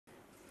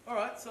All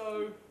right,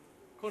 so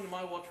according to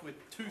my watch, we're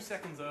 2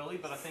 seconds early,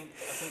 but I think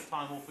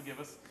time will forgive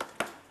us.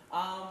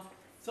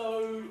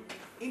 So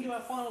into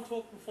our final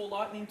talk before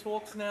lightning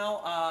talks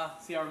now.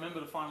 See, I remember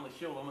to finally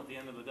shield them at the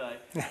end of the day.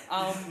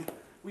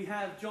 We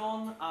have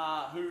Jon,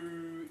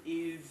 who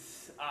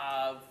is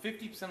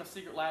 50% of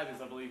Secret Lab is,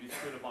 I believe, is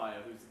Twitter bio,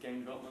 who's the game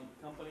development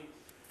company.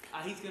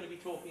 He's going to be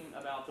talking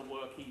about the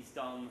work he's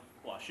done.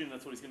 Well, I assume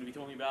that's what he's going to be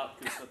talking about,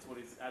 because that's what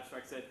his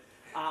abstract said.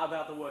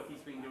 About the work he's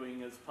been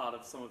doing as part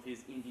of some of his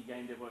indie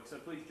game dev work. So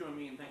please join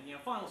me in thanking our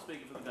final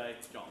speaker for the day,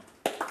 Jon.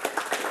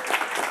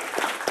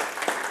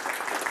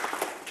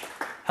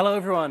 Hello,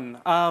 everyone.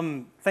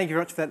 Thank you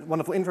very much for that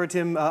wonderful intro,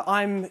 Tim.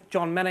 I'm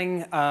Jon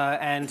Manning,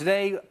 and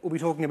today we'll be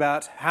talking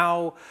about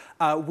how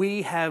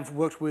we have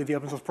worked with the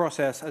open source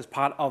process as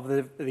part of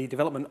the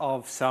development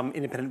of some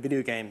independent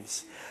video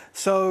games.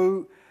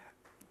 So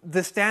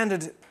the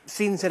standard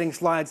scene-setting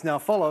slides now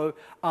follow.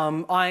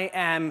 I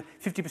am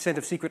 50%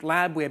 of Secret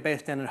Lab. We're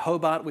based down in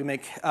Hobart. We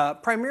make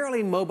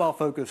primarily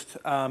mobile-focused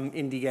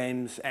indie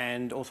games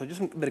and also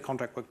just a bit of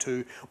contract work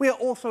too. We are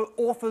also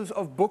authors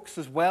of books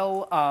as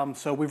well.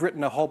 So we've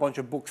written a whole bunch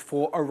of books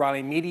for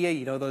O'Reilly Media.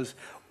 You know, those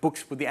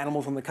books with the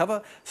animals on the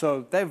cover.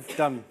 So they've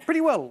done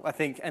pretty well, I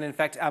think. And in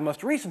fact, our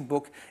most recent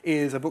book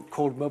is a book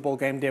called Mobile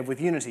Game Dev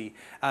with Unity.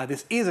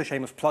 This is a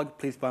shameless plug.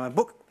 Please buy my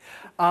book.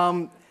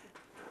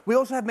 We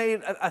also have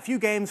made a few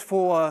games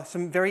for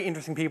some very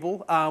interesting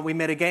people. We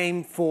made a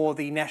game for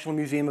the National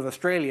Museum of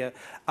Australia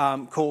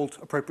called,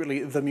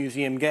 appropriately, The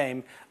Museum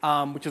Game,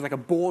 which is like a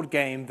board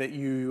game that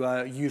you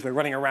use by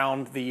running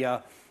around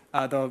the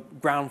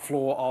ground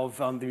floor of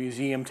the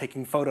museum,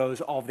 taking photos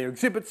of their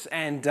exhibits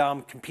and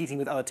competing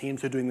with other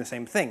teams who are doing the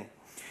same thing.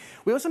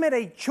 We also made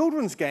a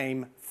children's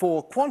game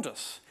for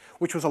Qantas,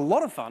 which was a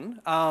lot of fun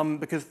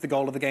because the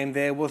goal of the game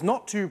there was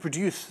not to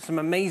produce some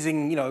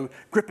amazing,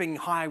 gripping,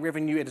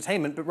 high-revenue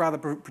entertainment, but rather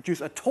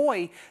produce a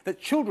toy that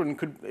children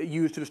could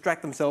use to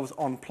distract themselves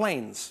on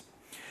planes.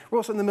 We're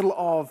also in the middle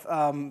of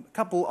a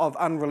couple of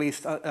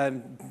unreleased,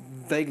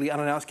 vaguely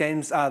unannounced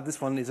games. This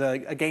one is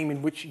a game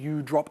in which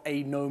you drop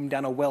a gnome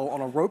down a well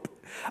on a rope,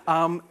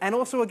 and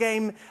also a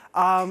game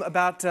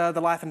about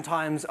the life and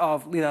times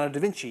of Leonardo da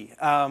Vinci,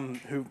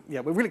 who, yeah,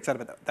 we're really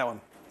excited about that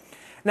one.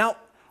 Now,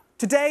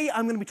 today,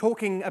 I'm going to be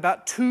talking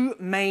about two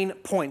main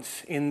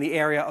points in the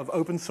area of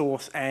open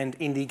source and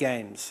indie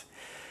games.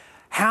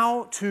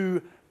 How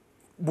to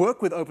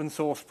work with open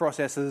source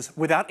processes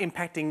without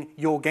impacting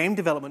your game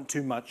development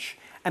too much,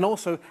 and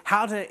also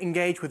how to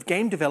engage with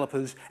game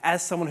developers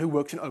as someone who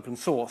works in open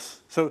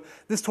source. So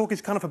this talk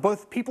is kind of for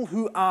both people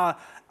who are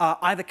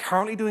either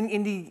currently doing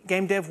indie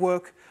game dev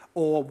work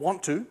or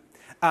want to,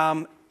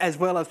 as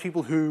well as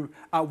people who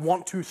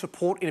want to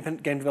support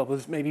independent game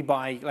developers, maybe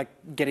by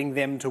getting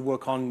them to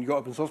work on your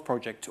open source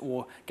project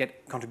or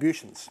get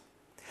contributions.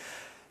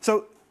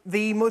 So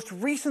the most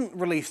recent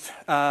released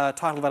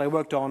title that I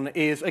worked on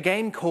is a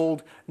game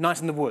called Night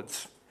in the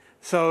Woods.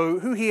 So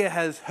who here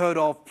has heard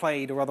of,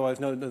 played, or otherwise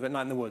knows about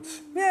Night in the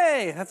Woods?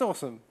 Yay, that's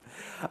awesome.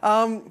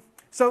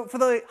 So for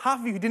the half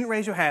of you who didn't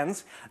raise your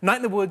hands, Night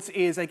in the Woods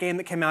is a game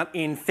that came out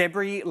in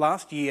February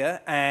last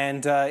year,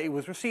 and it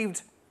was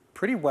received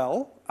pretty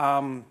well.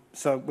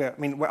 So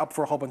we're up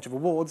for a whole bunch of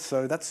awards,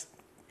 so that's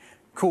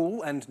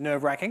cool and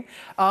nerve-wracking.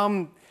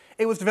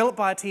 It was developed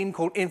by a team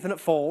called Infinite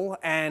Fall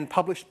and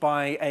published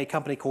by a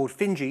company called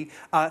Finji.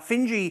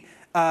 Finji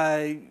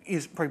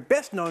is probably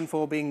best known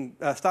for being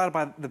started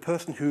by the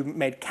person who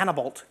made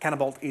Canabolt.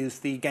 Canabolt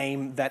is the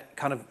game that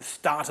kind of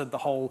started the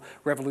whole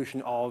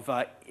revolution of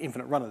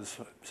infinite runners.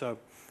 So,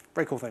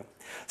 very cool thing.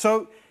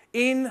 So,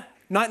 in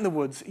Night in the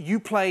Woods,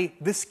 you play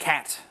this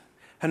cat.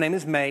 Her name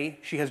is May.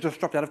 She has just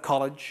dropped out of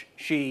college.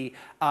 She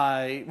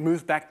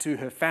moves back to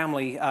her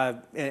family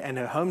and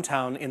her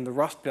hometown in the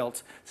Rust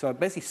Belt, so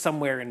basically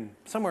somewhere in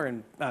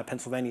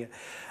Pennsylvania.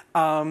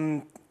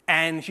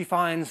 And she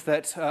finds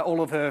that all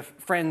of her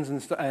friends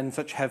and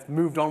such have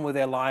moved on with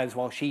their lives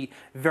while she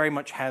very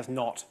much has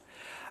not.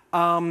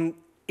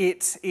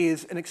 It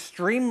is an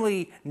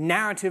extremely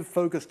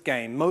narrative-focused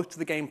game. Most of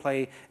the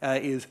gameplay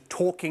is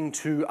talking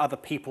to other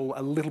people,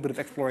 a little bit of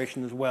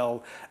exploration as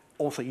well.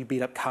 Also, you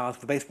beat up cars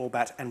with a baseball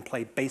bat and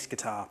play bass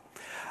guitar.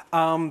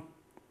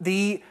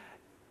 The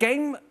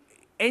game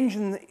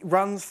engine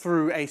runs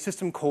through a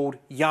system called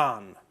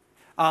Yarn.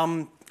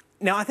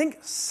 Now, I think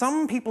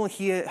some people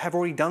here have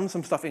already done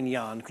some stuff in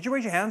Yarn. Could you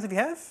raise your hands if you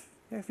have?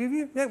 Yeah, a few of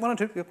you? Yeah, one or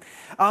two.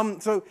 Yeah.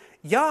 So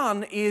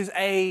Yarn is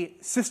a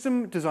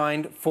system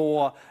designed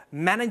for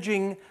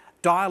managing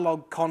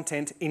dialogue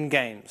content in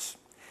games.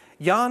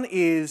 Yarn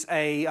is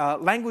a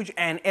language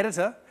and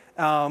editor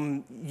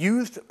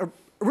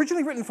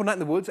originally written for Night in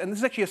the Woods, and this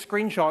is actually a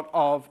screenshot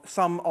of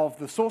some of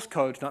the source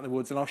code to Night in the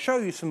Woods, and I'll show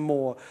you some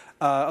more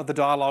of the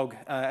dialogue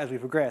as we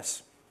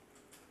progress.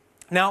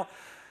 Now,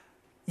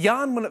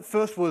 Yarn, when it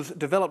first was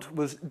developed,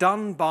 was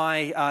done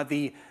by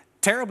the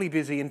terribly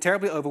busy and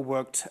terribly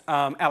overworked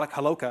Alec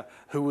Haloka,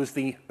 who was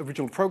the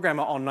original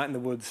programmer on Night in the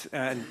Woods,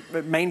 and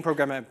main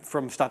programmer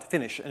from start to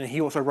finish, and he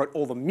also wrote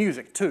all the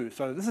music too.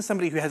 So this is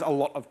somebody who has a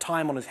lot of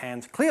time on his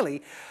hands,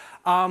 clearly.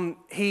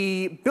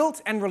 He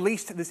built and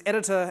released this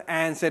editor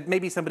and said,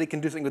 maybe somebody can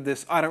do something with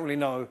this. I don't really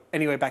know.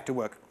 Anyway, back to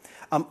work.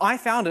 I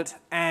found it,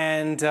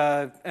 and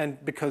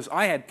because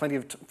I had plenty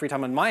of free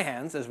time on my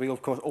hands, as we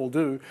of course all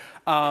do,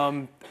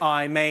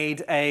 I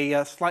made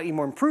a slightly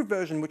more improved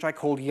version, which I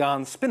called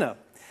Yarn Spinner.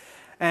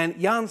 And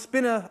Yarn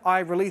Spinner I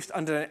released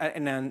under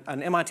an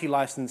MIT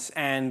license,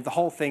 and the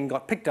whole thing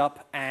got picked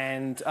up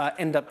and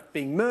ended up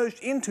being merged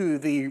into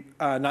the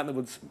Night in the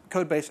Woods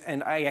codebase,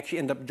 and I actually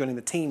ended up joining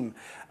the team,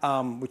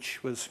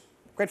 which was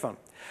great fun.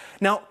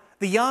 Now,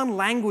 the Yarn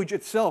language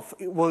itself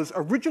was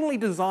originally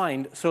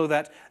designed so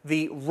that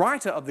the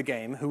writer of the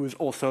game, who was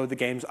also the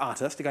game's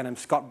artist, a guy named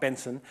Scott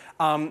Benson,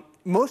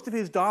 most of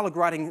his dialogue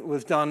writing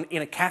was done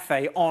in a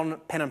cafe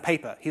on pen and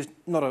paper. He's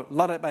not a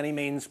Luddite by any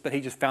means, but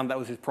he just found that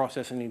was his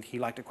process and he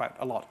liked it quite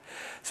a lot.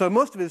 So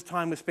most of his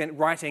time was spent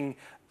writing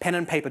pen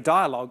and paper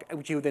dialogue,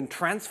 which he would then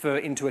transfer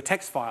into a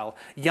text file.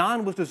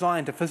 Yarn was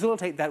designed to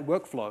facilitate that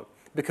workflow,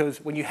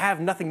 because when you have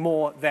nothing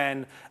more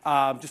than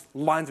just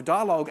lines of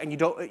dialogue, and you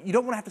don't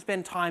want to have to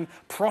spend time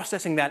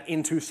processing that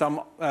into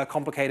some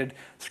complicated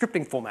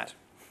scripting format.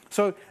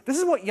 So this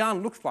is what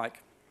Yarn looks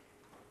like.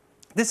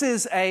 This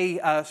is a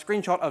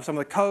screenshot of some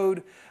of the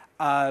code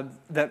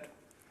that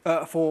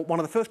for one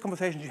of the first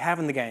conversations you have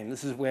in the game.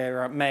 This is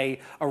where May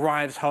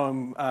arrives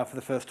home for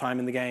the first time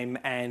in the game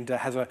and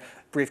has a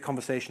brief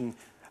conversation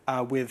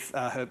with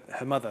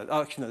her mother.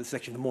 Oh, actually, no, this is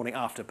actually the morning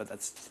after, but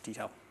that's just a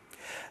detail.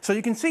 So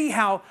you can see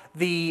how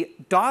the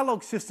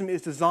dialogue system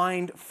is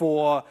designed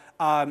for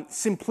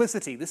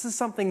simplicity. This is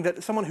something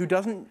that someone who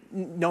doesn't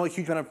know a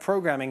huge amount of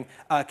programming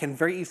can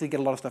very easily get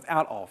a lot of stuff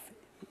out of.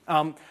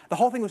 The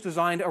whole thing was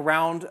designed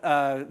around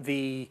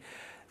the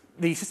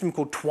system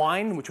called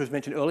Twine, which was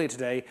mentioned earlier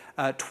today.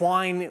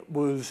 Twine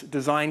was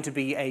designed to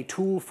be a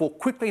tool for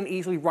quickly and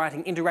easily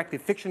writing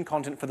interactive fiction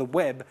content for the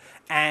web,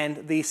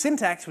 and the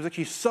syntax was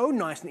actually so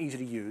nice and easy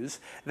to use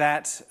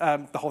that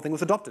the whole thing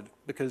was adopted.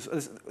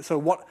 Because so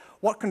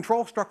what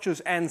control structures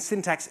and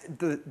syntax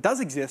does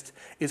exist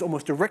is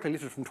almost directly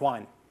lifted from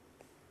Twine.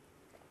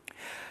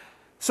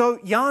 So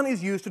Yarn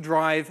is used to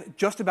drive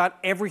just about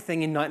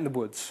everything in Night in the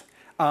Woods.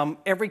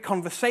 Every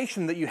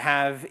conversation that you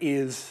have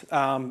is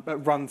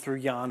run through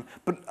Yarn,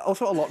 but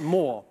also a lot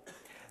more.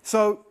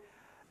 So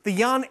the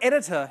Yarn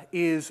editor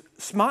is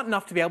smart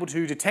enough to be able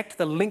to detect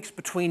the links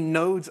between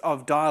nodes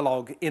of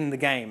dialogue in the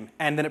game,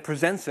 and then it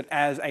presents it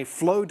as a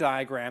flow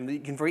diagram that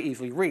you can very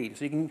easily read.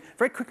 So you can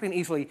very quickly and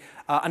easily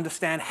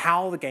understand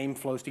how the game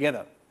flows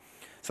together.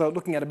 So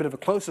looking at a bit of a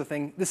closer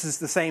thing, this is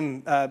the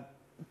same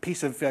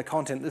piece of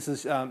content. This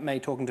is May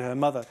talking to her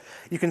mother.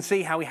 You can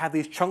see how we have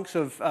these chunks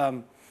of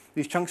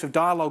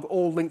dialogue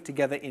all linked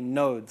together in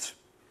nodes.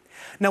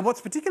 Now, what's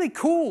particularly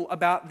cool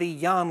about the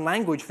Yarn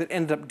language that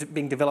ended up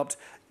being developed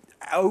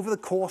over the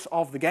course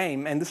of the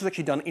game, and this was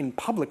actually done in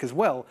public as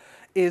well,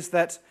 is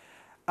that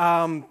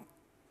the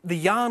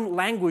Yarn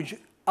language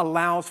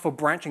allows for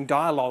branching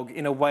dialogue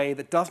in a way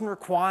that doesn't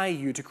require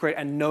you to create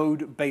a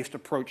node-based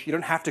approach. You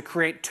don't have to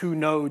create two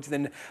nodes,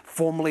 then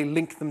formally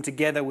link them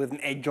together with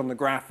an edge on the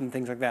graph and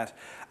things like that.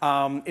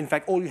 In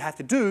fact, all you have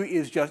to do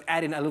is just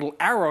add in a little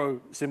arrow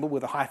symbol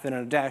with a hyphen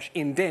and a dash,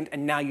 indent,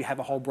 and now you have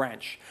a whole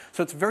branch.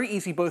 So it's very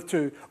easy both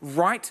to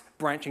write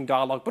branching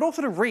dialogue, but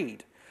also to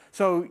read.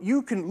 So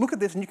you can look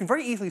at this and you can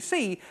very easily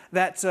see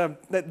that,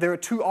 that there are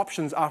two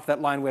options after that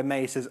line where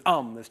May says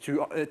There's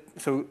two,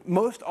 so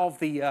most of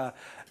the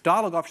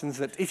dialogue options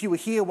that if you were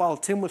here while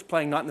Tim was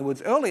playing Night in the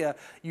Woods earlier,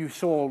 you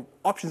saw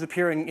options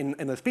appearing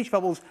in the speech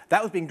bubbles.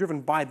 That was being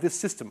driven by this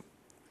system.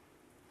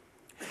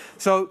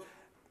 So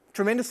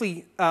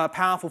tremendously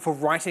powerful for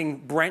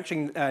writing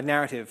branching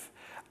narrative.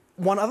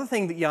 One other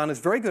thing that Yarn is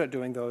very good at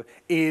doing, though,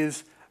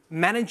 is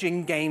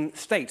managing game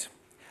state.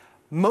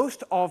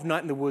 Most of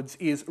Night in the Woods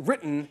is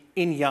written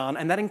in Yarn,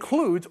 and that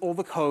includes all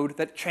the code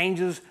that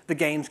changes the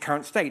game's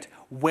current state,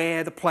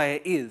 where the player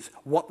is,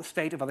 what the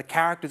state of other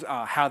characters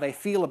are, how they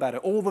feel about it,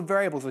 all the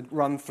variables that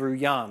run through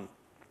Yarn.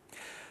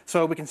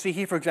 So we can see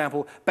here, for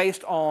example,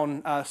 based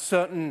on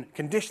certain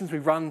conditions, we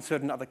run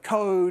certain other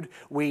code,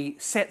 we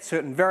set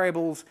certain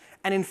variables,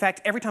 and in fact,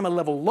 every time a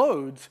level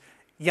loads,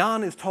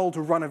 Yarn is told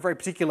to run a very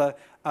particular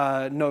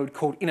node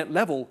called init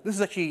level. This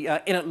is actually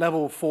init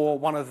level for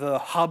one of the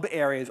hub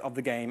areas of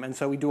the game, and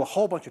so we do a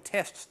whole bunch of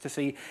tests to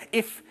see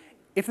if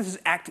this is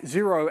act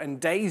 0 and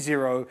day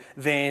 0,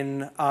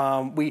 then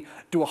we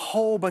do a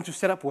whole bunch of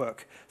setup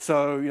work.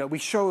 So we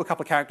show a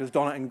couple of characters,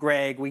 Donna and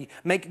Greg. We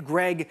make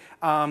Greg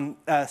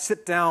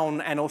sit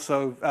down and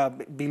also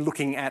be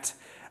looking at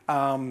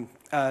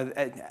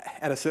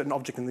a certain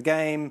object in the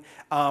game.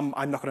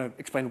 I'm not going to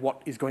explain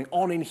what is going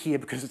on in here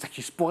because it's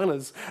actually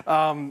spoilers.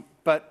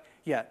 But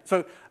yeah,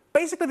 so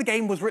basically the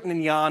game was written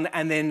in Yarn,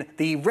 and then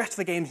the rest of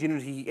the game's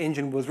Unity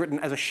engine was written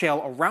as a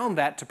shell around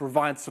that to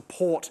provide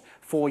support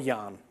for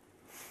Yarn.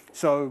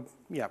 So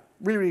yeah,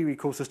 really, really, really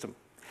cool system.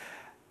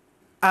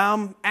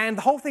 And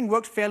the whole thing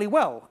worked fairly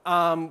well.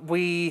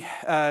 We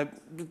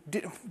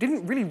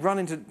didn't really run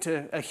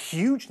into a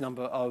huge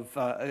number of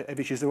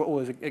issues. There were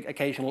always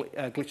occasional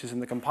glitches in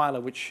the compiler,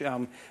 which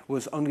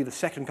was only the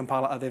second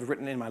compiler I've ever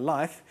written in my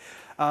life.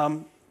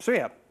 So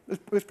yeah, It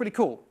was pretty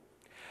cool.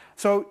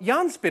 So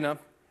Yarn Spinner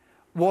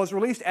was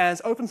released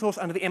as open source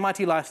under the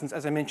MIT license,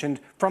 as I mentioned,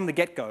 from the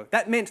get-go.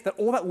 That meant that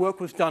all that work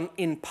was done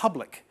in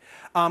public.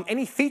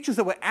 Any features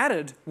that were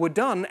added were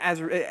done as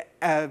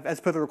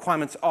per the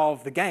requirements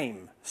of the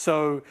game.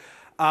 So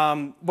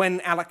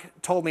when Alec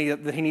told me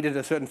that he needed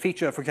a certain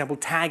feature, for example,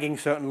 tagging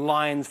certain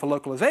lines for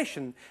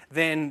localization,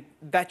 then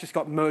that just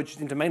got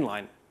merged into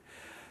mainline.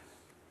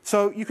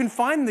 So you can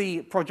find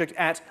the project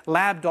at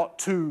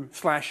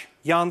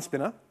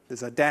lab.to/yarnspinner.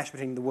 There's a dash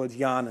between the words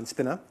yarn and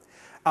spinner.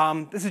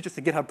 This is just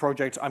a GitHub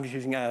project. I'm just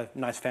using a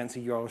nice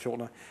fancy URL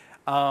shortener.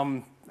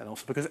 And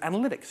also because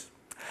analytics.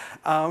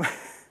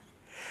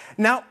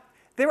 Now,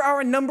 there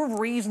are a number of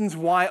reasons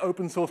why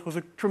open source was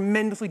a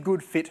tremendously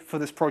good fit for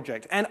this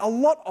project. And a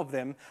lot of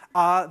them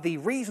are the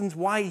reasons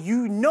why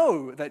you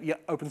know that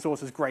open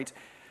source is great.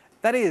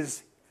 That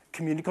is,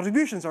 community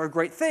contributions are a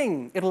great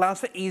thing. It allows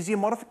for easier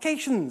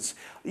modifications.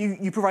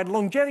 You provide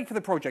longevity for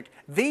the project.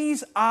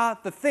 These are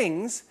the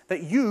things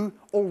that you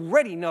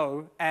already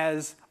know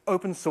as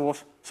open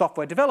source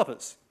software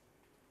developers.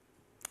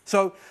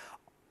 So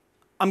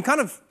I'm kind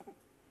of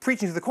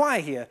preaching to the choir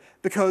here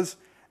because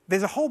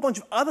there's a whole bunch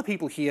of other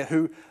people here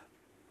who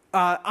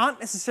aren't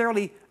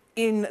necessarily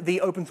in the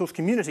open source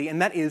community,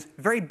 and that is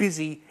very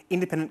busy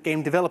independent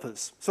game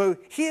developers. So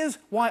here's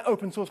why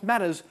open source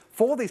matters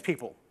for these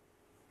people.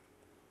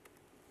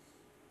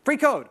 Free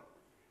code.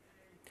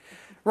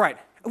 Right,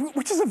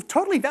 which is a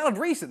totally valid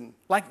reason.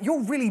 Like,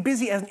 you're really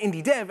busy as an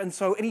indie dev, and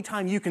so any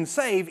time you can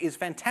save is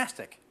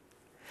fantastic.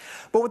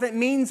 But what that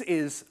means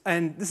is,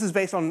 and this is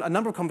based on a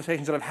number of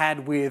conversations that I've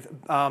had with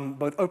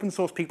both open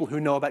source people who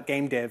know about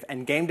game dev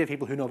and game dev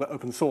people who know about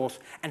open source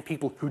and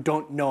people who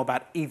don't know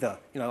about either,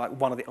 like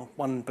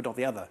one but not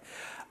the other.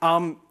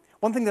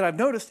 One thing that I've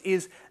noticed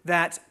is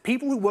that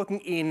people who are working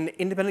in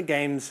independent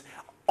games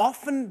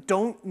often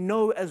don't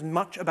know as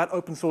much about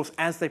open source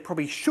as they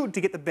probably should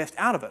to get the best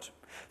out of it.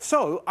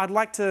 So I'd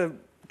like to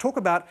talk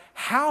about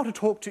how to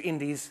talk to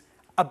indies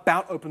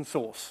about open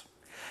source.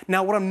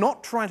 Now, what I'm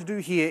not trying to do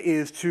here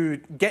is to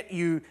get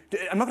you,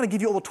 I'm not going to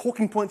give you all the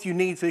talking points you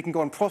need so you can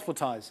go and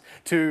proselytize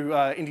to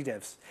indie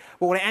devs.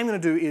 But what I am going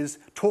to do is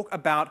talk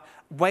about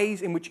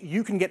ways in which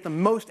you can get the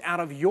most out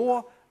of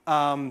your,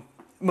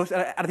 most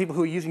out of people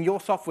who are using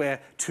your software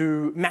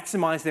to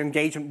maximize their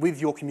engagement with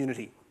your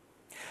community.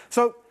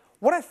 So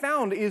what I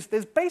found is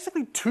there's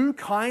basically two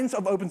kinds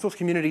of open source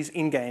communities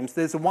in games.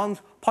 There's the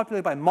ones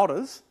populated by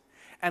modders,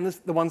 and there's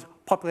the ones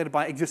populated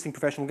by existing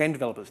professional game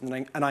developers,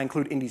 and I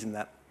include indies in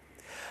that.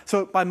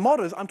 So by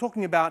modders, I'm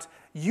talking about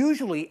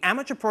usually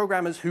amateur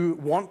programmers who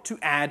want to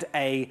add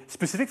a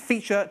specific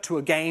feature to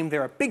a game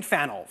they're a big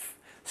fan of.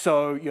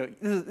 So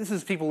this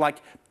is people like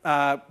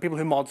people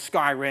who mod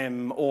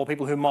Skyrim or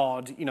people who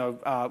mod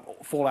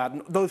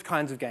Fallout, those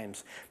kinds of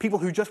games. People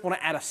who just want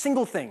to add a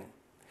single thing.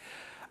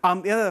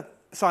 The other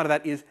side of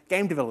that is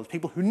game developers,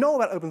 people who know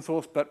about open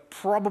source but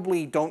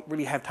probably don't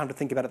really have time to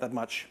think about it that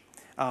much.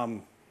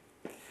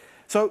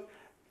 So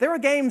there are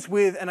games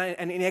with, and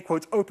in air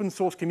quotes, open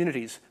source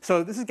communities.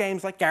 So this is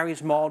games like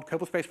Gary's Mod,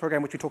 Kerbal Space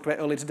Program, which we talked about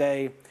earlier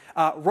today.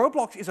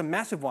 Roblox is a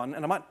massive one,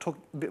 and I might talk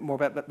a bit more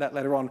about that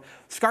later on.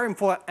 Skyrim,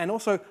 Fallout, and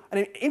also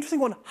an interesting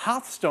one,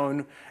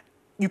 Hearthstone.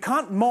 You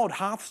can't mod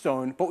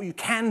Hearthstone, but what you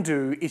can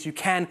do is you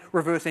can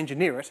reverse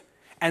engineer it.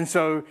 And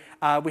so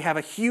we have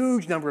a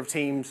huge number of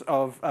teams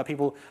of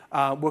people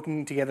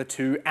working together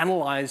to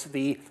analyze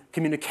the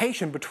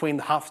communication between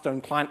the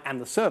Hearthstone client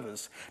and the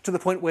servers to the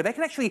point where they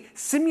can actually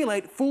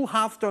simulate full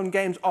Hearthstone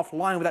games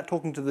offline without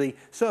talking to the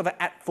server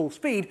at full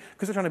speed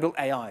because they're trying to build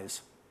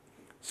AIs.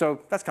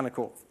 So that's kind of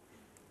cool.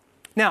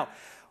 Now,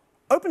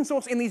 open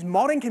source in these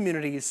modding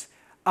communities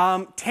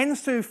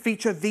tends to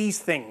feature these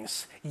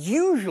things.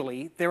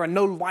 Usually, there are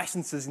no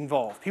licenses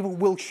involved. People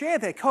will share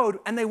their code,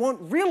 and they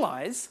won't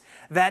realize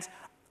that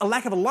a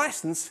lack of a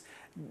license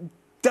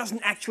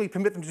doesn't actually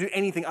permit them to do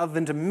anything other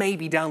than to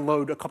maybe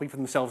download a copy for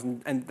themselves,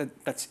 and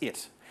that's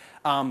it.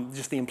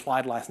 Just the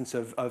implied license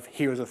of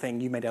here's a thing,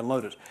 you may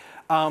download it.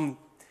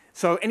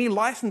 So any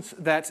license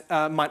that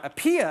might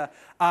appear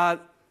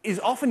is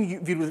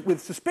often viewed with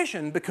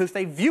suspicion because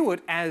they view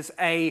it as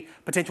a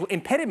potential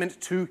impediment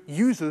to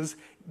users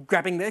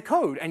grabbing their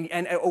code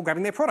or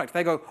grabbing their product.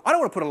 They go, I don't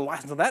want to put a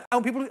license on that. I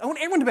want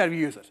everyone to be able to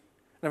use it.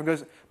 And everyone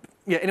goes,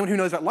 yeah, anyone who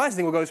knows about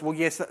licensing will go, well,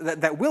 yes,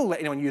 that will let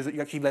anyone use it.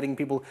 You're actually letting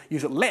people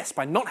use it less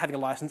by not having a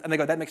license. And they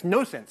go, that makes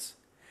no sense.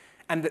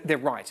 And they're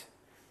right.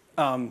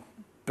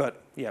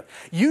 But yeah,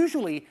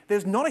 usually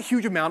there's not a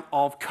huge amount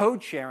of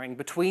code sharing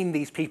between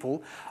these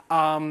people.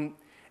 So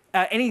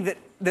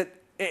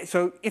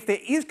if there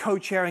is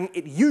code sharing,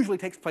 it usually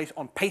takes place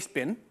on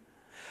Pastebin.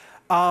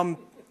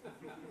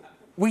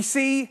 We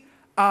see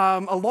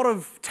a lot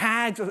of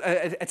tags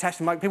attached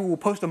to them. Like people will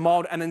post a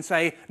mod and then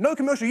say, no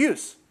commercial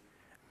use.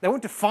 They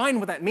won't define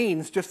what that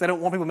means, just they don't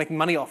want people making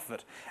money off of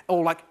it.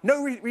 Or like,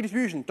 no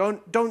redistribution,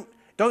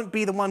 don't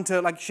be the one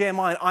to like share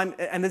mine.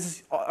 And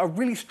there's a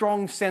really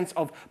strong sense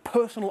of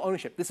personal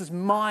ownership. This is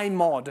my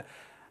mod.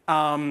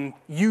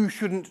 You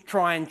shouldn't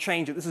try and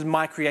change it. This is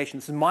my creation.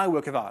 This is my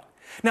work of art.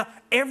 Now,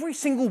 every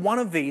single one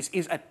of these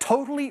is a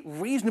totally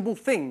reasonable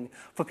thing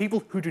for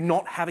people who do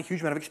not have a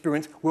huge amount of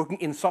experience working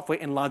in software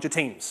in larger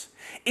teams.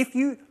 If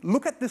you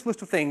look at this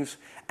list of things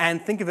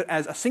and think of it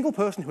as a single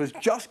person who has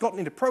just gotten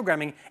into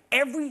programming,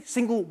 every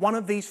single one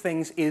of these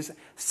things is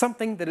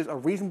something that is a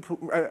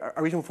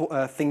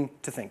reasonable thing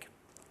to think.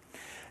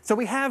 So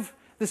we have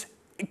this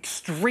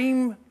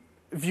extreme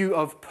view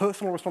of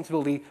personal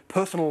responsibility,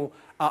 personal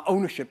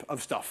ownership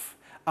of stuff.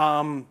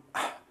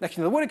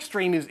 Actually, the word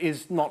extreme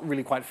is not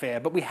really quite fair,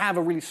 but we have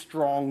a really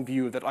strong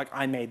view that, like,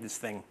 I made this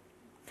thing.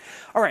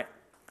 All right,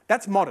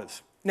 that's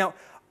modders. Now,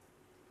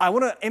 I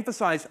want to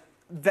emphasize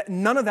that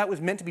none of that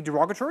was meant to be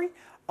derogatory.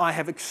 I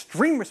have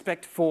extreme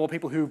respect for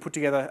people who put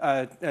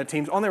together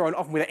teams on their own,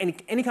 often without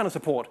any kind of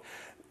support.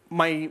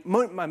 My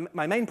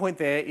main point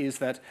there is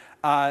that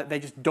they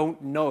just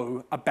don't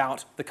know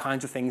about the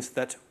kinds of things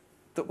that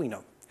we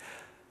know.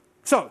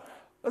 So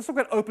let's talk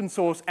about open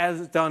source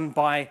as done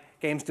by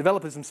games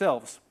developers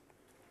themselves.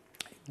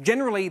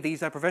 Generally,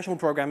 these are professional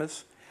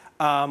programmers,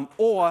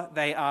 or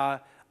they are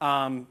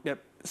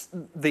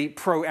the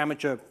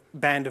pro-amateur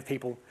band of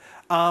people.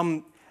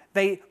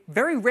 They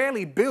very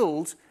rarely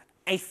build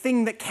a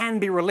thing that can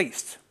be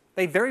released.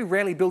 They very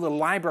rarely build a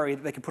library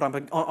that they can put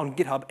on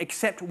GitHub,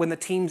 except when the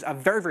teams are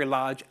very, very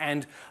large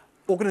and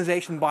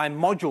organization by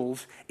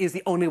modules is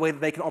the only way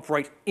that they can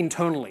operate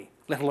internally,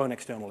 let alone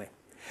externally.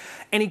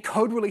 Any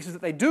code releases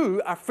that they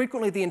do are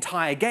frequently the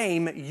entire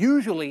game,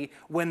 usually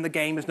when the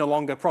game is no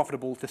longer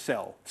profitable to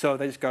sell. So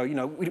they just go, you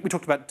know, we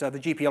talked about the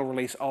GPL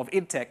release of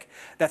idTech.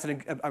 That's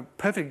a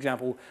perfect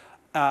example.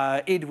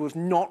 id was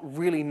not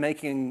really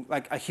making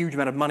like a huge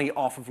amount of money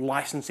off of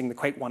licensing the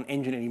Quake 1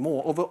 engine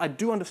anymore, although I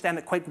do understand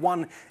that Quake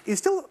 1 is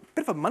still a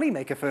bit of a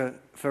moneymaker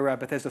for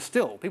Bethesda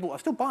still. People are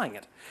still buying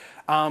it.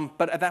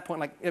 But at that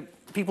point,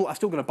 like, people are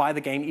still going to buy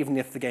the game even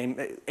if the game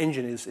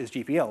engine is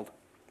GPL'd.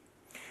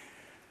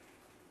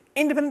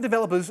 Independent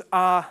developers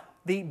are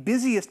the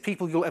busiest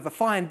people you'll ever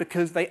find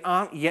because they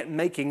aren't yet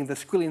making the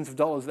squillions of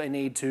dollars they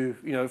need to,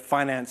 you know,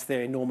 finance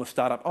their enormous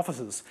startup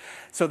offices.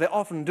 So they're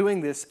often doing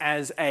this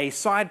as a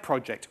side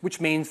project, which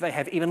means they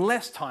have even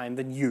less time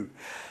than you.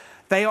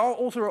 They are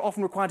also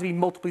often required to be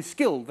multiply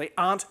skilled. They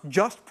aren't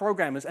just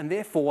programmers, and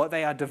therefore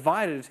they are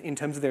divided in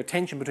terms of their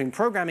attention between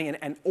programming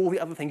and all the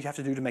other things you have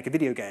to do to make a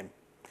video game.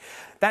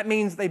 That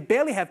means they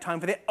barely have time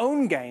for their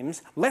own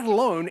games, let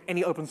alone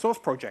any open source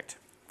project.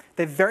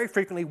 They're very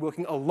frequently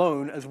working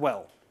alone as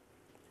well.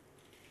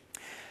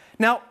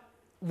 Now,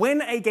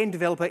 when a game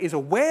developer is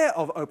aware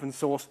of open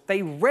source,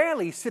 they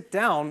rarely sit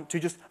down to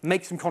just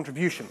make some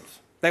contributions.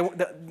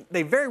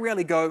 They very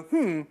rarely go,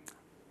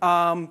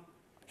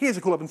 here's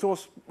a cool open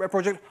source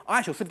project,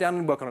 I shall sit down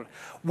and work on it.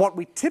 What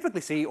we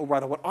typically see, or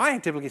rather what I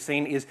have typically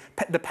seen, is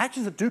the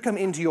patches that do come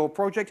into your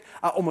project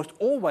are almost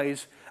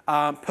always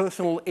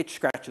personal itch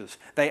scratches.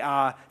 They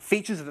are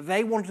features that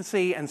they wanted to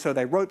see, and so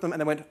they wrote them,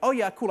 and they went, oh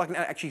yeah, cool, I can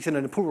actually send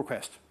in a pull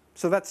request.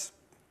 So that's,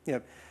 you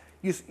know,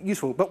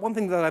 useful. But one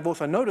thing that I've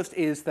also noticed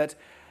is that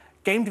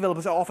game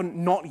developers are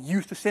often not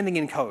used to sending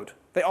in code.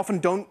 They often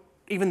don't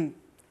even,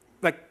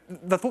 like,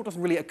 the thought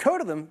doesn't really occur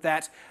to them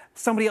that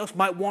somebody else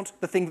might want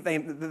the thing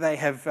that they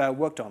have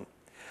worked on.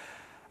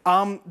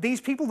 These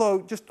people,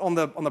 though, just on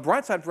the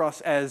bright side for us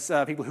as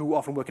people who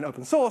often work in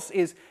open source,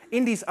 is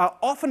indies are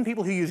often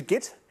people who use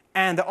Git,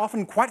 and they're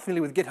often quite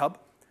familiar with GitHub.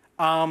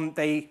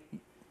 They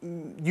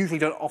usually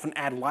don't often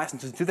add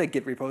licenses to their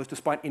Git repos,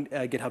 despite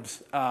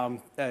GitHub's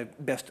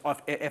best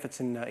efforts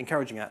in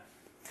encouraging that.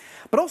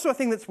 But also a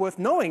thing that's worth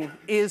knowing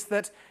is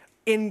that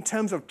in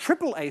terms of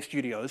AAA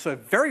studios, so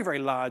very, very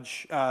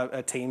large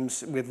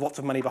teams with lots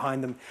of money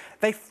behind them,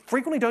 they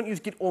frequently don't use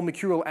Git or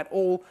Mercurial at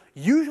all.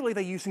 Usually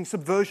they're using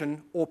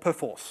Subversion or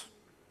Perforce.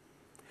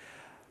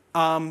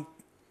 Raise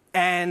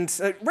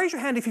your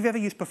hand if you've ever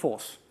used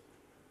Perforce.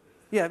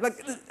 Yeah,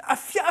 like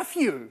a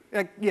few.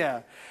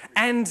 Yeah,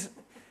 and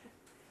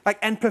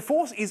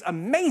Perforce is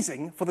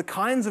amazing for the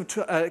kinds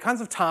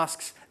of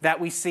tasks that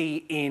we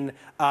see in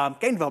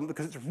game development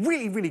because it's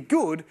really, really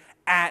good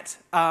at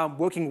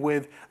working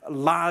with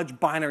large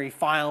binary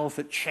files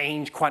that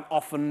change quite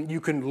often. You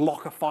can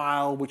lock a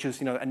file, which is,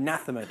 you know,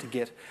 anathema to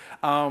Git.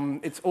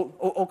 It's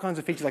all kinds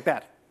of features like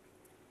that.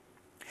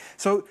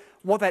 So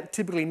what that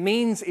typically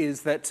means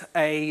is that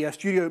a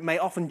studio may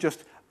often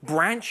just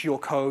branch your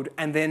code,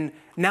 and then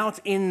now it's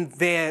in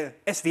their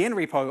SVN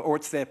repo or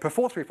it's their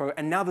Perforce repo,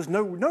 and now there's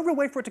no real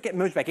way for it to get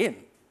merged back in.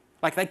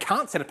 Like, they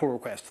can't set a pull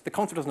request. The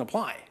concept doesn't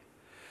apply.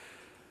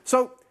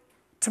 So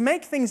to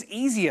make things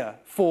easier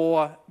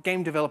for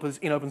game developers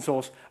in open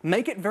source,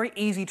 make it very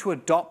easy to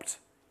adopt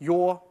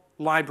your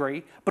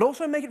library, but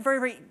also make it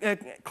very, very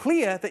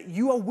clear that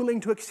you are willing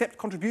to accept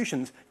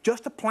contributions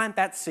just to plant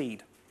that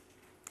seed.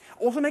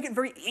 Also make it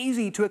very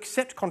easy to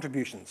accept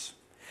contributions.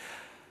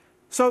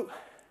 So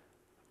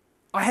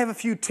I have a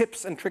few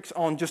tips and tricks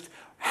on just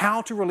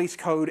how to release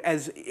code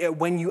as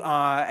when you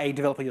are a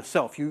developer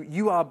yourself.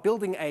 You are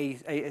building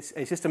a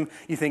system,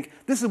 you think,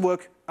 this will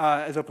work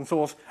as open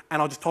source,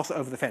 and I'll just toss it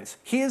over the fence.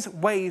 Here's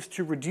ways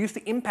to reduce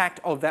the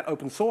impact of that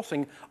open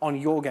sourcing on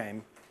your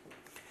game.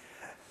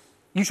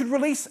 You should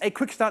release a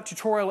quick start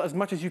tutorial as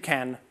much as you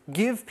can.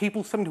 Give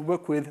people something to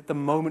work with the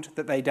moment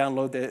that they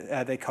download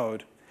their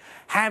code.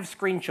 Have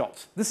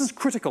screenshots. This is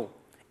critical.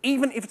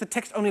 Even if it's a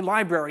text-only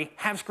library,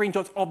 have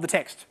screenshots of the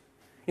text.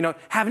 You know,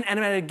 have an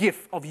animated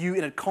GIF of you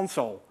in a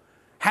console.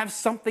 Have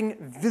something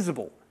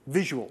visible,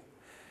 visual.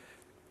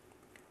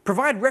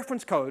 Provide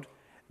reference code.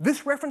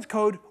 This reference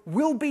code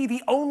will be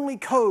the only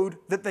code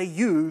that they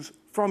use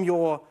from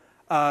your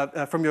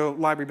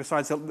library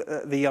besides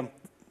the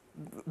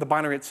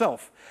binary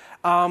itself.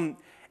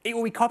 It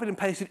will be copied and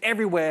pasted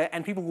everywhere,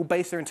 and people will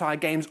base their entire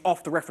games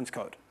off the reference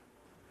code.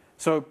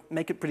 So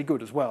make it pretty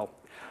good as well.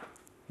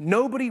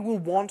 Nobody will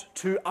want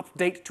to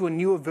update to a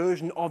newer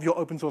version of your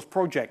open source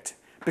project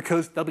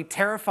because they'll be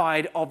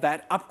terrified of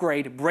that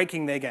upgrade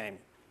breaking their game.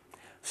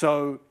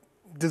 So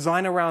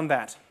design around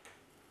that.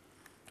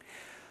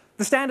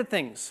 The standard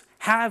things.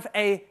 Have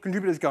a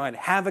contributor's guide,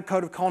 have a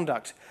code of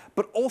conduct,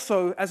 but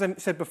also, as I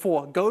said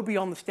before, go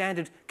beyond the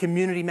standard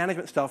community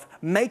management stuff.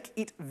 Make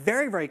it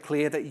very, very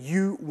clear that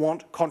you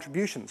want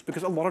contributions,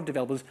 because a lot of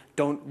developers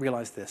don't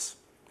realize this.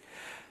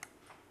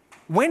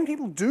 When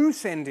people do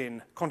send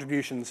in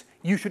contributions,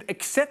 you should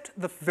accept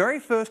the very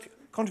first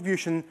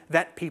contribution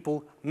that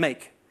people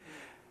make,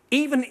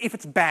 even if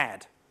it's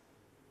bad.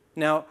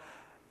 Now,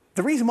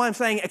 the reason why I'm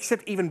saying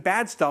accept even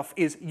bad stuff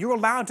is you're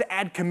allowed to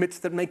add commits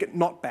that make it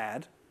not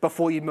bad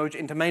before you merge it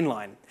into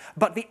mainline.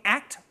 But the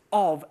act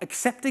of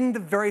accepting the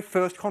very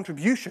first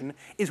contribution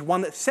is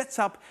one that sets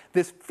up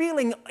this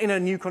feeling in a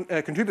new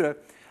contributor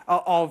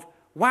of,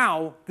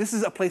 wow, this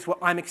is a place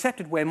where I'm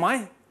accepted, where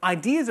my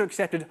ideas are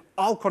accepted,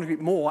 I'll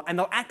contribute more, and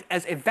they'll act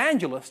as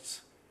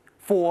evangelists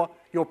for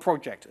your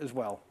project as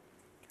well.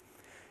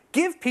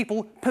 Give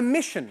people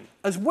permission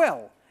as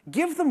well.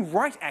 Give them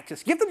write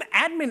access. Give them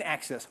admin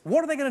access.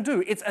 What are they going to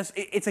do? It's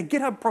a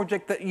GitHub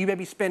project that you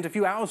maybe spent a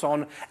few hours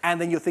on,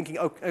 and then you're thinking,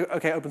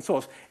 okay, open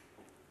source.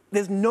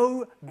 There's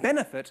no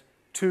benefit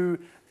to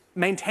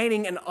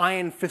maintaining an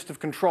iron fist of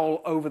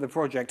control over the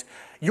project.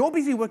 You're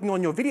busy working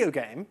on your video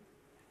game.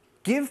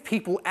 Give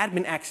people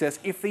admin access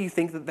if you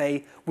think that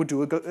they would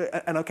do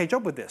an okay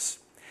job with this.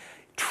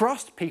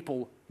 Trust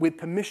people with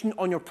permission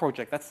on your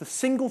project. That's the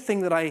single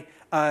thing that I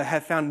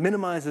have found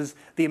minimizes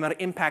the amount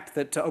of impact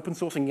that open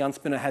sourcing Jan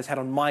Spinner has had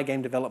on my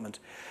game development.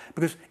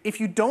 Because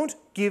if you don't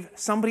give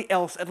somebody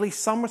else at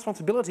least some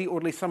responsibility, or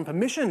at least some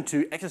permission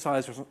to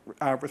exercise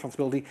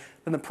responsibility,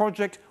 then the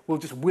project will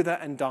just wither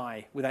and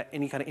die without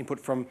any kind of input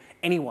from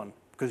anyone,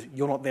 because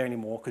you're not there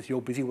anymore because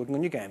you're busy working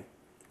on your game.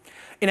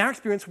 In our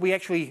experience, we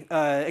actually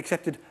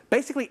accepted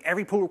basically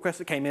every pull request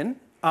that came in,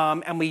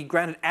 and we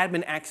granted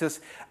admin access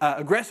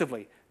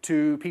aggressively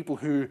to people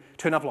who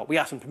turn up a lot. We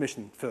asked them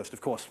permission first,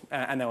 of course,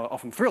 and they were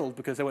often thrilled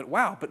because they went,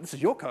 wow, but this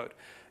is your code.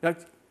 You know,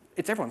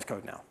 it's everyone's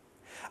code now.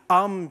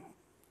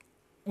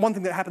 One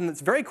thing that happened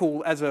that's very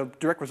cool as a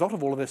direct result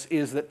of all of this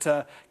is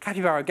that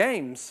Capybara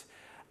Games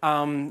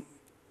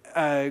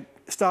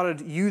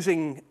started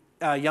using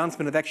Jan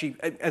Spinner. Actually,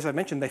 as I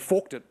mentioned, they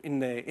forked it in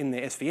their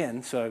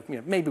SVN, so you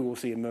know, maybe we'll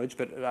see it merge,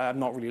 but I'm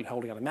not really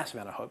holding out a massive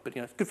amount of hope, but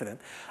you know, it's good for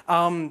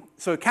them.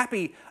 So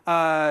Cappy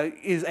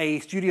is a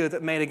studio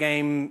that made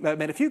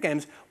a few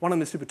games. One of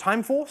them is Super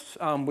Time Force,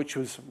 which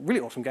was a really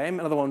awesome game.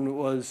 Another one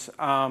was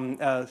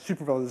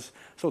Super Brothers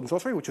Sword and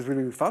Sorcery, which was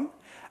really, really fun.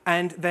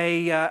 And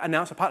they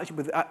announced a partnership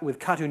with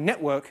Cartoon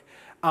Network.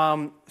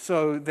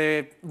 So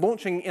they're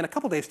launching in a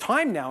couple of days'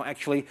 time now,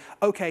 actually,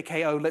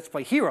 OKKO Let's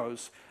Play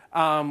Heroes,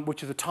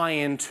 which is a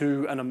tie-in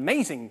to an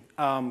amazing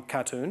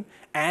cartoon,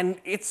 and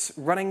it's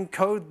running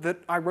code that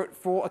I wrote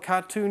for a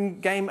cartoon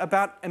game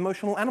about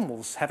emotional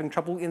animals having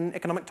trouble in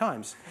economic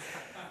times.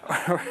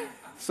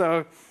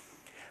 So,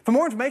 for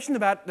more information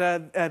about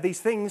these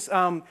things,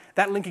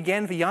 that link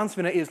again for Jan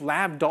Spinner is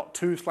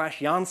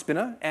lab.to/Jan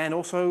Spinner, and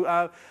also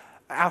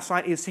our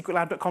site is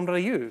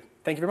secretlab.com.au.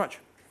 Thank you very much.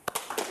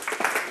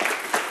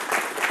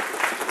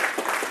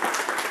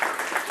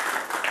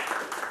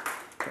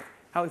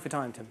 How are we for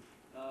time, Tim?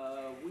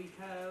 We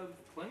have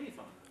plenty of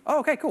time. Oh,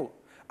 okay, cool.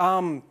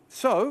 I'm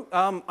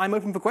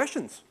open for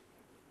questions.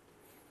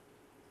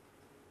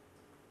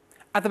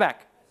 At the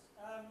back.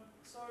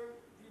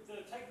 So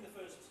taking the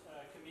first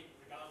commit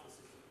regardless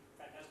is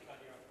a fantastic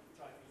idea. I'm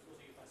trying to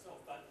use it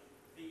myself, but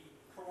the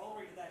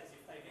corollary to that is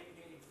if they then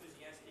get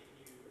enthusiastic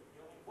and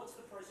what's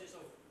the process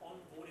of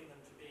onboarding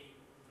them to be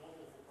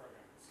non-lawful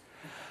programmers?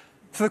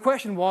 So the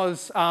question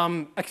was,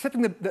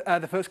 accepting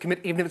the first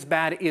commit, even if it's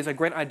bad, is a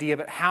great idea,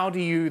 but how do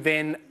you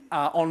then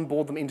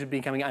onboard them into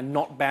becoming a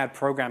not bad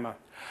programmer?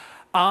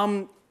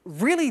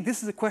 Really,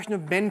 this is a question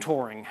of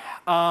mentoring.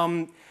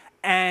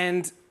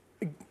 And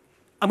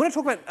I'm going to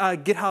talk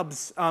about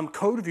GitHub's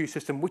code review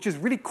system, which is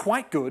really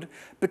quite good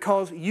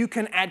because you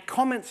can add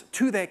comments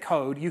to their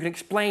code. You can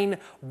explain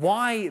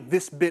why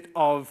this bit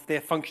of their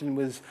function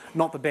was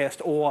not the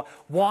best, or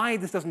why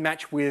this doesn't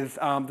match with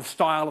the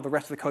style of the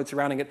rest of the code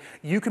surrounding it.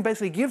 You can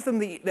basically give them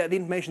the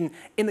information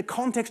in the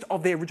context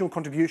of their original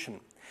contribution.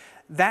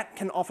 That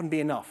can often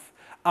be enough.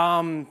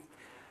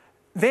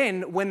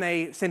 Then, when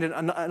they send in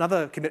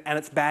another commit and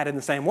it's bad in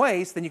the same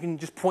ways, then you can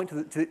just point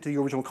to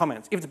your original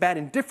comments. If it's bad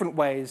in different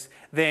ways,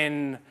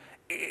 then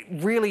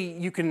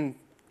really,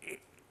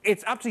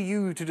 it's up to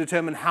you to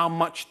determine how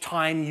much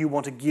time you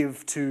want to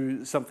give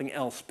to something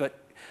else. But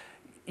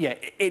yeah,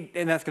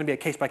 and that's going to be a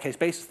case-by-case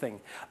basis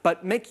thing.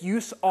 But make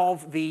use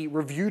of the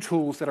review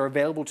tools that are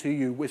available to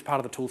you as part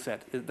of the tool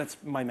set. That's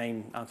my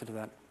main answer to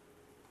that.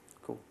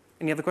 Cool.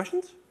 Any other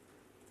questions?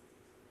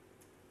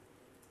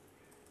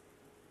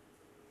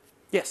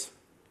 Yes?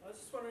 I was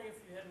just wondering if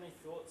you had any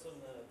thoughts on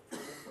the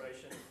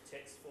proliferation of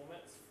text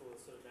formats for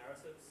sort of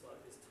narratives,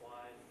 like there's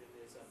Twine, then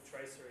there's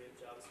Tracery in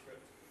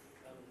JavaScript.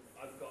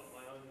 I've got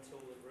my own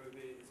tool in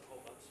Ruby, there's a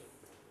whole bunch of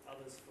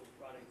others for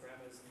writing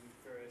grammars and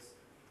various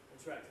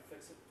interactive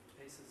fix-it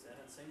pieces, and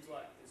it seems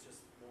like there's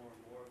just more and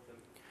more of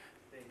them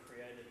being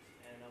created,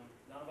 and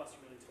none of us are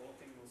really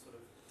talking or sort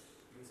of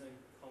using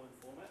common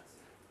formats.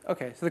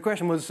 Okay, so the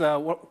question was,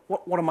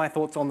 what are my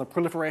thoughts on the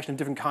proliferation of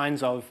different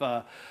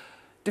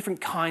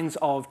kinds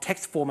of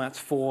text formats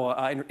for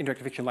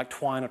interactive fiction like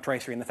Twine or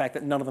Tracery, and the fact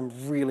that none of them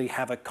really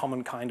have a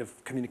common kind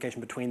of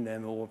communication between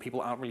them, or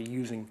people aren't really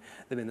using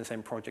them in the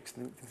same projects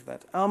and things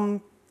like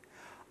that.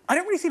 I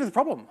don't really see it as a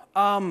problem.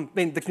 I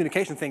mean, the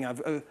communication thing,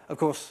 of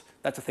course,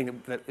 that's a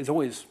thing that is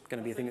always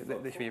going to be a thing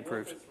that should be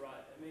improved. If it's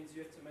right, it means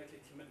you have to make a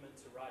commitment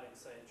to writing,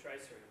 say, in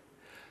Tracery,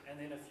 and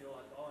then if you're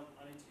like, oh,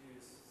 I need to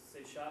use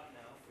C#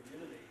 now for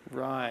Unity,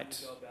 right?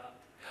 You go about,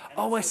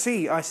 Oh, I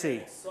see.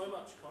 So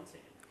much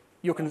content.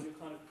 You're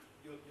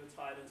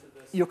tied into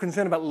this. You're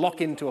concerned about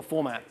lock-in to a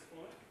format.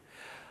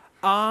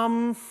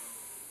 I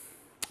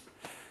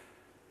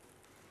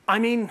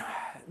mean,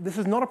 this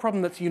is not a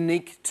problem that's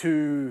unique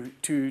to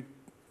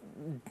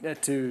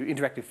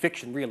interactive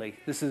fiction, really.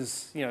 This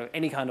is,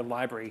 any kind of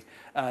library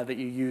that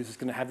you use is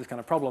going to have this kind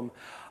of problem.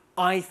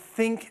 I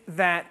think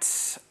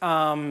that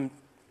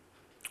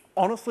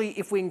honestly,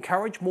 if we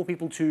encourage more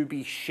people to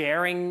be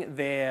sharing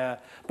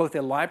both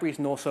their libraries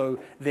and also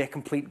their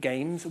complete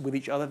games with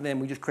each other, then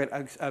we just create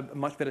a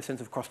much better sense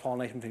of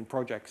cross-pollination between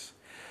projects.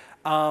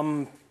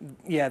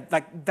 Yeah,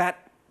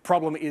 that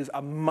problem is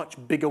a much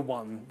bigger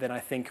one than I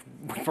think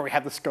we probably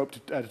have the scope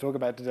to talk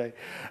about today.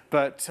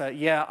 But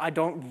yeah, I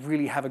don't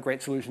really have a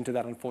great solution to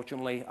that,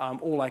 unfortunately.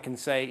 All I can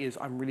say is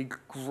I'm really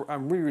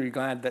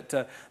glad that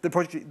the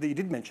project that you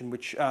did mention,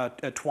 which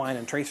Twine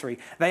and Tracery,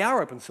 they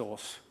are open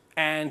source.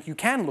 And you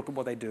can look at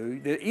what they do.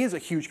 There is a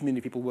huge community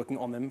of people working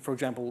on them. For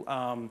example,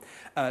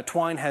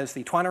 Twine has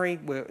the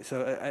Twinery,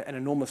 so an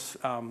enormous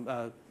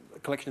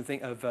collection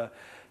of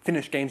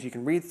finished games you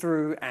can read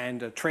through,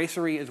 and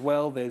Tracery as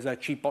well. There's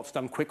Cheap Bots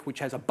Done Quick, which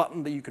has a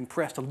button that you can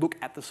press to look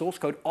at the source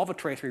code of a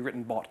Tracery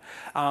written bot,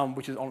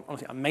 which is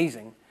honestly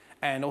amazing.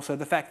 And also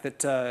the fact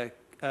that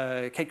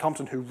Kate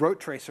Compton, who wrote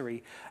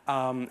Tracery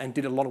and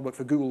did a lot of work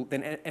for Google,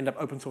 then ended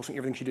up open sourcing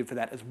everything she did for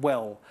that as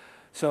well.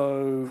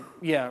 So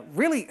yeah,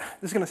 really,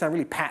 this is going to sound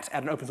really pat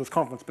at an open source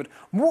conference, but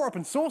more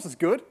open source is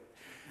good.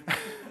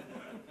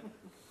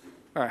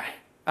 All right,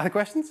 other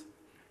questions?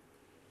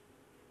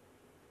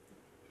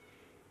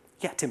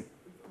 Yeah, Tim.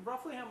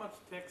 Roughly how much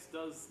text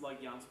does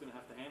Yarn Spinner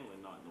have to handle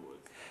in Night in the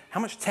Woods? How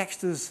much text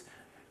does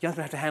Yarn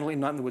Spinner have to handle in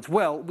Night in the Woods?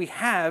 Well, we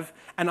have,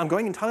 and I'm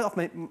going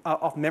entirely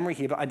off memory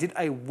here, but I did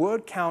a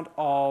word count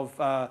of,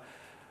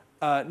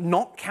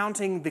 not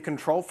counting the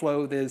control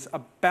flow, there's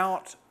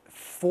about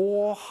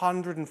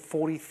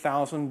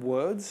 440,000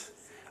 words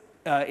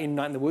in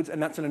Night in the Woods, and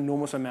that's an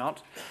enormous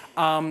amount.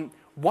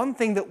 One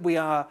thing that we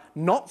are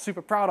not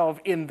super proud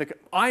of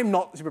I'm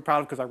not super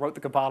proud of because I wrote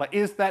the compiler,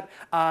 is that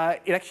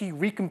it actually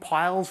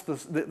recompiles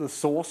the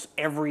source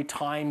every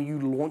time you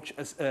launch,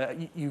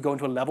 you go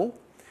into a level.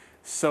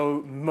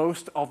 So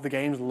most of the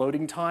game's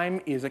loading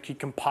time is actually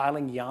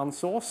compiling Yarn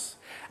source,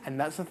 and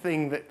that's the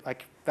thing that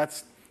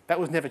that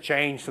was never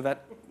changed. So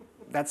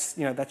that's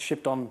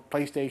shipped on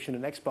PlayStation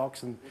and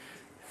Xbox, and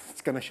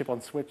it's going to ship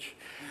on Switch.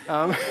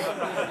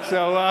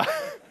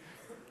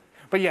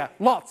 But yeah,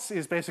 lots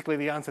is basically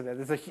the answer there.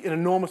 There's an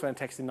enormous amount of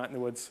text in Night in the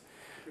Woods.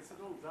 Is it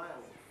all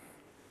dialogue?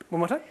 One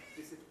more time?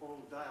 Is it all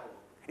dialogue?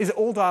 Is it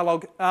all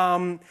dialogue?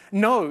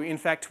 No, in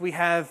fact, we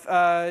have,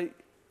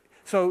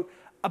 so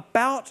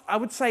I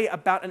would say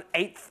about an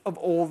eighth of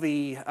all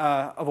the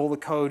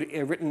code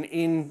written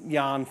in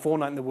Yarn for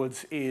Night in the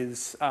Woods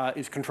is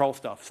control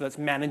stuff. So that's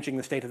managing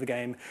the state of the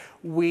game.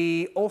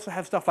 We also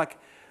have stuff like,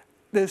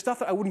 there's stuff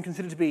that I wouldn't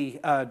consider to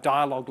be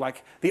dialogue,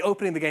 like the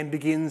opening of the game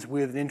begins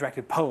with an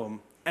interactive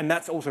poem. And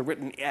that's also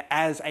written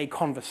as a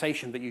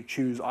conversation that you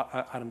choose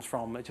items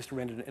from. It's just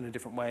rendered in a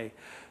different way.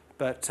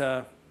 But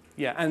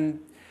yeah, and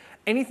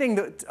anything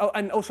that,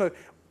 and also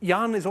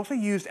Yarn is also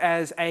used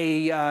as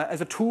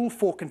a tool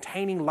for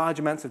containing large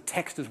amounts of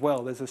text as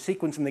well. There's a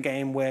sequence in the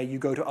game where you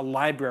go to a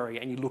library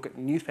and you look at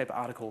newspaper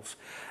articles,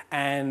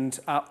 and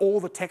all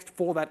the text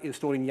for that is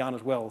stored in Yarn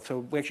as well.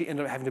 So we actually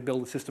ended up having to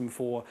build a system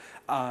for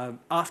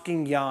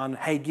asking Yarn,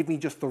 hey, give me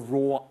just the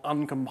raw,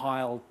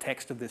 uncompiled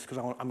text of this because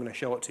I'm going to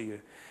show it to you.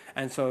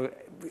 And so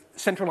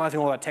centralizing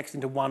all that text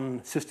into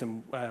one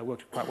system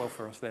worked quite well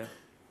for us there.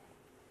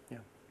 Yeah.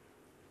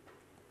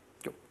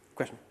 Go.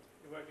 Question.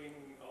 You're working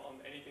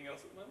on anything else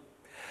at the moment?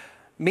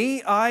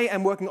 Me, I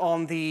am working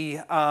on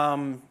the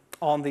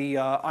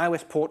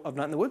iOS port of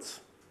Night in the Woods,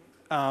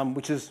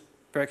 which is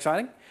very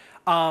exciting.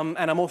 And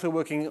I'm also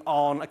working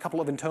on a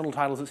couple of internal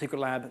titles at Secret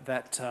Lab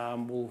that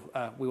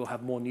we will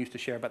have more news to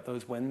share about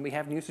those when we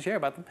have news to share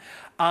about them.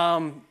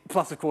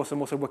 Plus, of course,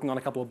 I'm also working on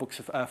a couple of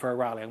books for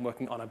O'Reilly. I'm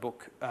working on a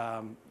book,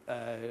 that's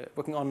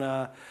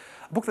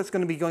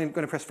going to be going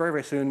to press very,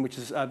 very soon, which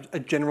is a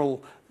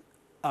general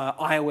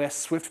iOS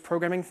Swift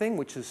programming thing,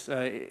 which is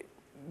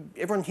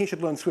everyone here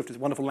should learn Swift. It's a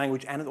wonderful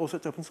language, and also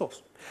it's open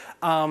source,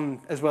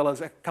 as well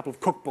as a couple of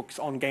cookbooks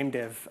on game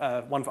dev,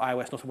 one for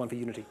iOS and also one for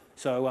Unity.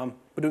 So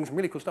we're doing some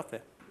really cool stuff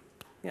there.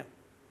 Yeah,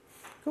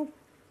 cool.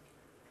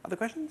 Other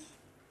questions?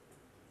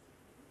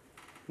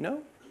 No?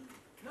 No,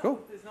 Cool.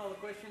 if there's no other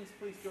questions,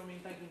 please join me in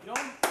thanking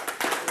Jon.